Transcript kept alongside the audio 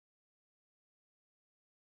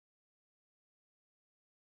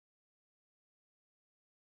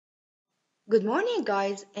Good morning,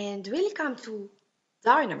 guys, and welcome to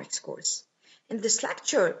Dynamics course. In this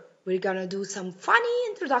lecture, we're gonna do some funny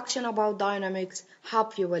introduction about dynamics.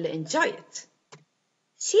 Hope you will enjoy it.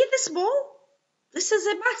 See this ball? This is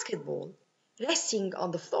a basketball resting on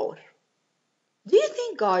the floor. Do you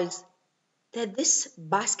think, guys, that this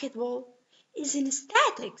basketball is in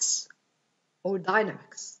statics or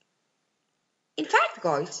dynamics? In fact,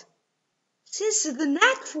 guys, since the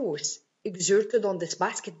net force exerted on this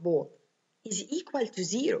basketball is equal to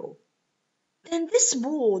zero, then this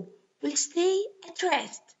ball will stay at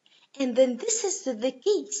rest. And then this is the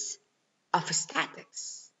case of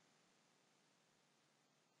statics.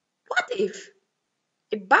 What if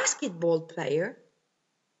a basketball player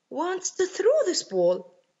wants to throw this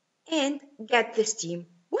ball and get this team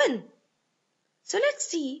win? So let's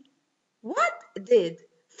see, what did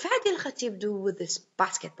Fadi Al-Khatib do with this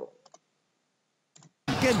basketball?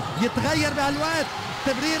 ممكن يتغير بهالوقت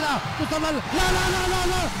تمريرة توصل لا لا لا لا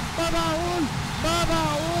لا ما معقول ما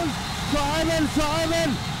معقول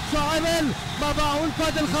شو عمل ما معقول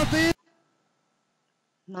فادي الخطيب.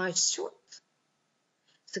 Nice shot.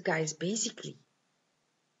 So guys, basically,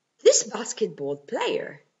 this basketball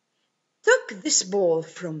player took this ball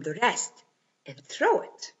from the rest and throw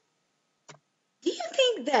it. Do you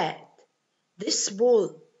think that this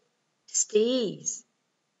ball stays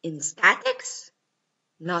in statics?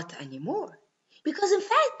 Not anymore. Because in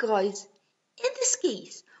fact, guys, in this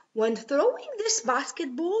case, when throwing this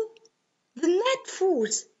basketball, the net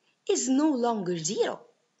force is no longer zero.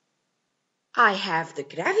 I have the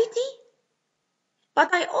gravity,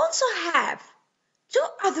 but I also have two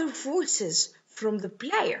other forces from the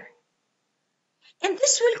player. And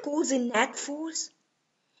this will cause a net force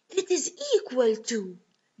that is equal to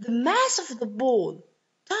the mass of the ball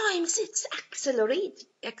times its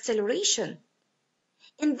acceleration.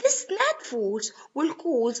 And this net force will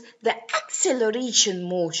cause the acceleration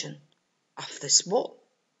motion of this ball.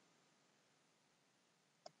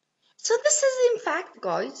 So this is in fact,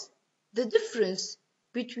 guys, the difference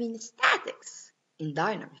between statics and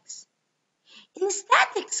dynamics. In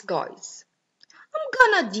statics, guys,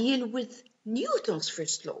 I'm gonna deal with Newton's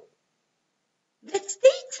first law that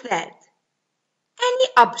states that any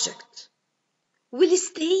object will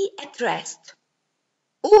stay at rest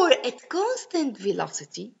or at constant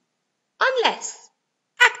velocity unless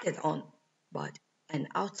acted on by an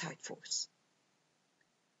outside force.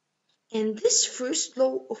 And this first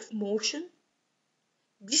law of motion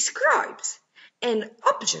describes an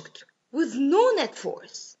object with no net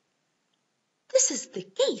force. This is the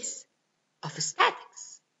case of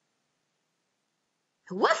statics.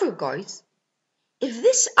 However, guys, if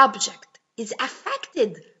this object is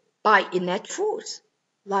affected by a net force,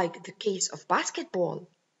 like the case of basketball,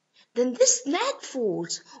 then this net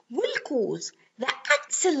force will cause the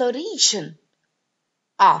acceleration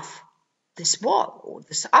of this ball or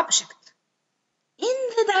this object in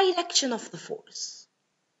the direction of the force.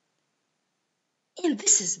 And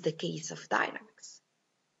this is the case of dynamics.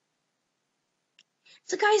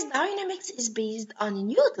 So guys, dynamics is based on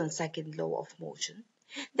Newton's second law of motion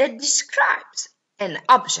that describes an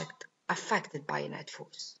object affected by a net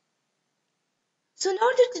force. So in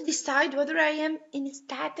order to decide whether I am in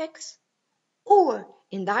statics or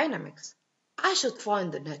in dynamics, I should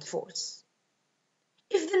find the net force.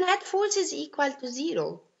 If the net force is equal to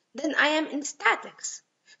zero, then I am in statics.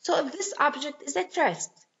 So if this object is at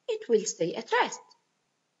rest, it will stay at rest.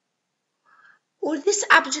 Or this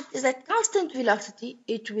object is at constant velocity,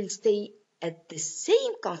 it will stay at the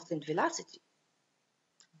same constant velocity.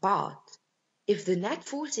 But if the net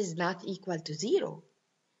force is not equal to zero,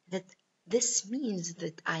 this means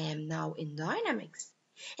that I am now in dynamics.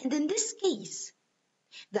 And in this case,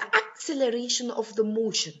 the acceleration of the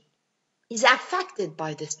motion is affected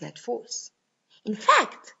by this net force. In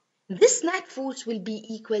fact, this net force will be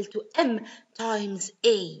equal to m times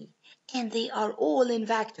a, and they are all in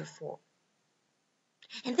vector form.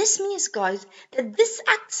 And this means, guys, that this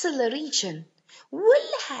acceleration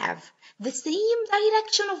will have the same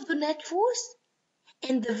direction of the net force,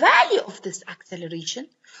 and the value of this acceleration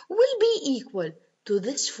will be equal to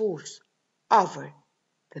this force over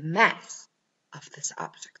the mass of this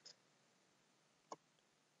object.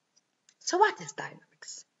 So what is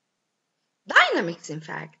dynamics? Dynamics, in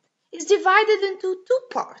fact, is divided into two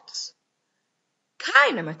parts,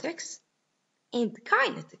 kinematics and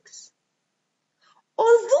kinetics.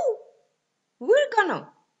 Although we're gonna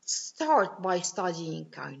start by studying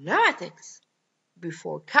kinematics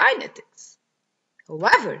before kinetics.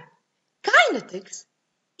 However, kinetics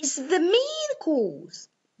is the main cause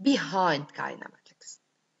behind kinematics.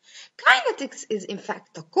 Kinetics is in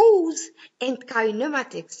fact the cause, and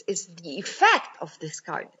kinematics is the effect of this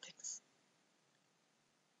kinetics.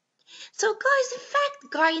 So guys, in fact,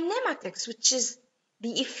 kinematics, which is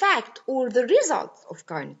the effect or the result of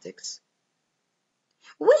kinetics,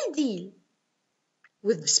 will deal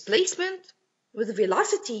with displacement, with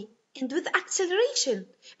velocity, and with acceleration,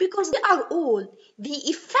 because they are all the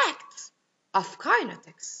effects of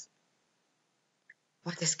kinetics.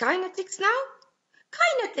 What is kinetics now?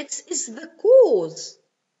 Kinetics is the cause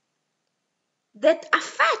that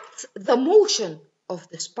affects the motion of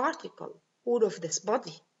this particle or of this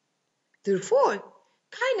body. Therefore,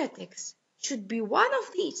 kinetics should be one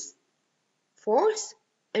of these: force,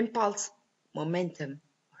 impulse, momentum,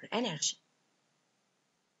 or energy.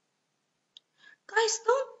 Guys,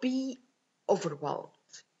 don't be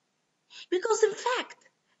overwhelmed, because in fact,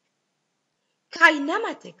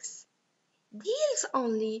 kinematics deals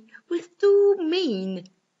only with two main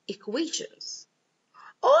equations.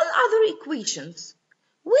 All other equations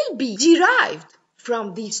will be derived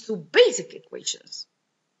from these two basic equations.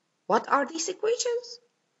 What are these equations?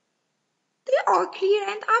 They are clear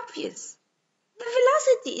and obvious. The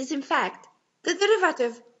velocity is in fact the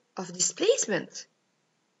derivative of displacement,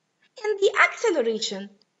 and the acceleration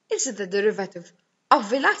is the derivative of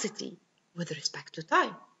velocity with respect to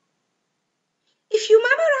time. If you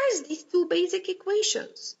memorize these two basic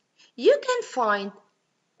equations, you can find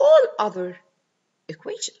all other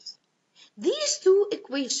equations. These two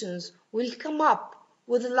equations will come up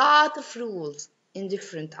with a lot of rules in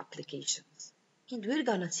different applications, and we're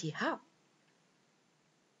gonna see how.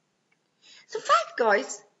 So in fact,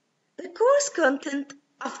 guys, the course content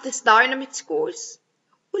of this dynamics course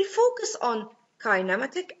will focus on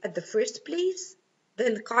kinematic at the first place,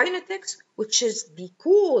 then kinetics, which is the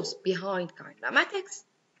cause behind kinematics.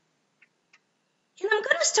 And I'm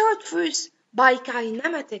gonna start first by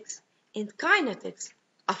kinematics and kinetics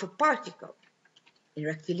of a particle in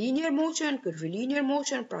rectilinear motion, curvilinear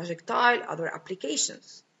motion, projectile, other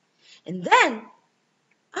applications. And then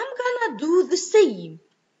I'm gonna do the same,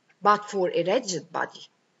 but for a rigid body.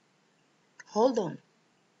 Hold on.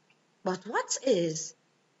 But what is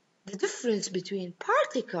the difference between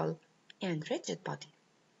particle and rigid body?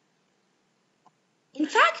 In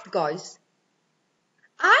fact, guys,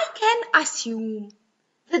 I can assume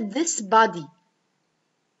that this body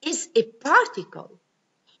is a particle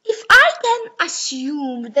if I can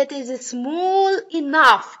assume that it is small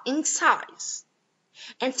enough in size,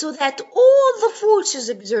 and so that all the forces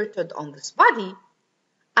exerted on this body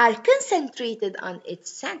are concentrated on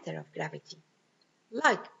its center of gravity,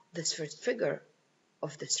 like this first figure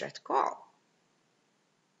of this red car.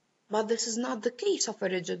 But this is not the case of a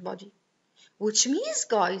rigid body, which means,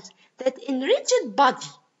 guys, that in rigid body,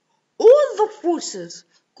 all the forces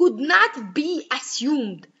could not be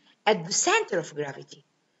assumed at the center of gravity.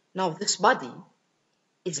 Now, this body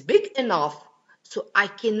is big enough, so I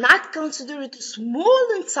cannot consider it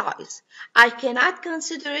small in size. I cannot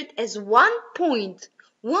consider it as one point,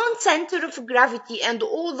 one center of gravity, and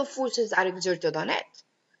all the forces are exerted on it.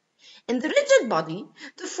 In the rigid body,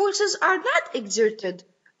 the forces are not exerted,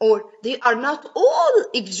 or they are not all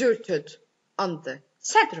exerted on the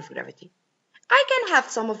center of gravity. I can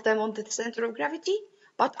have some of them on the center of gravity,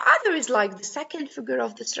 but others, like the second figure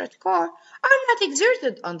of the red car, are not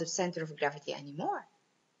exerted on the center of gravity anymore.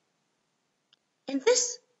 And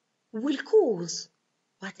this will cause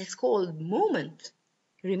what is called moment.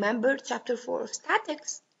 Remember chapter 4 of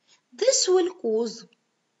statics? This will cause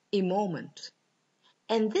a moment.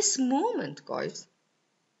 And this moment, guys,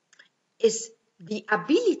 is the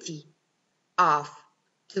ability of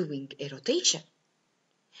doing a rotation.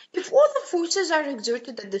 If all the forces are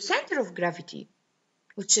exerted at the center of gravity,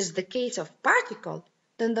 which is the case of particle,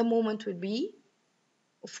 then the moment will be,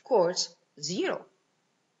 of course, zero.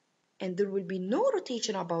 And there will be no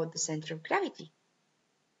rotation about the center of gravity.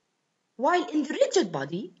 While in the rigid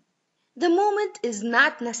body, the moment is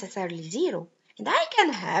not necessarily zero, and I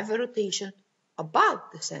can have a rotation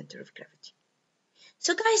about the center of gravity.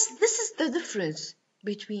 So guys, this is the difference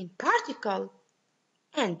between particle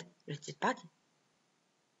and rigid body.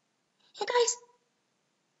 And guys,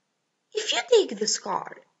 if you take this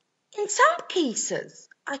car, in some cases,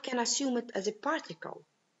 I can assume it as a particle.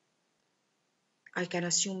 I can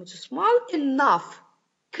assume it's small enough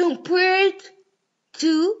compared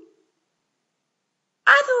to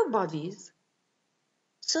other bodies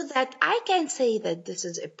so that I can say that this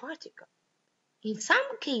is a particle. In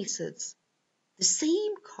some cases, the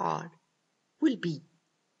same car will be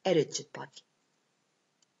a rigid body.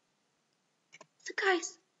 So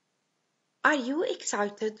guys, are you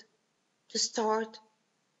excited to start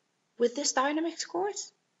with this dynamics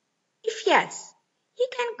course? If yes, you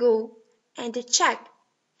can go and check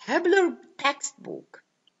Hebler textbook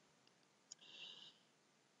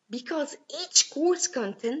because each course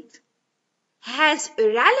content has a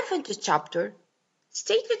relevant chapter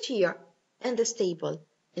stated here in this table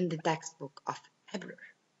in the textbook of Hebler.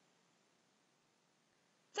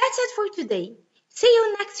 That's it for today. See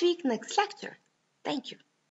you next week, next lecture. Thank you.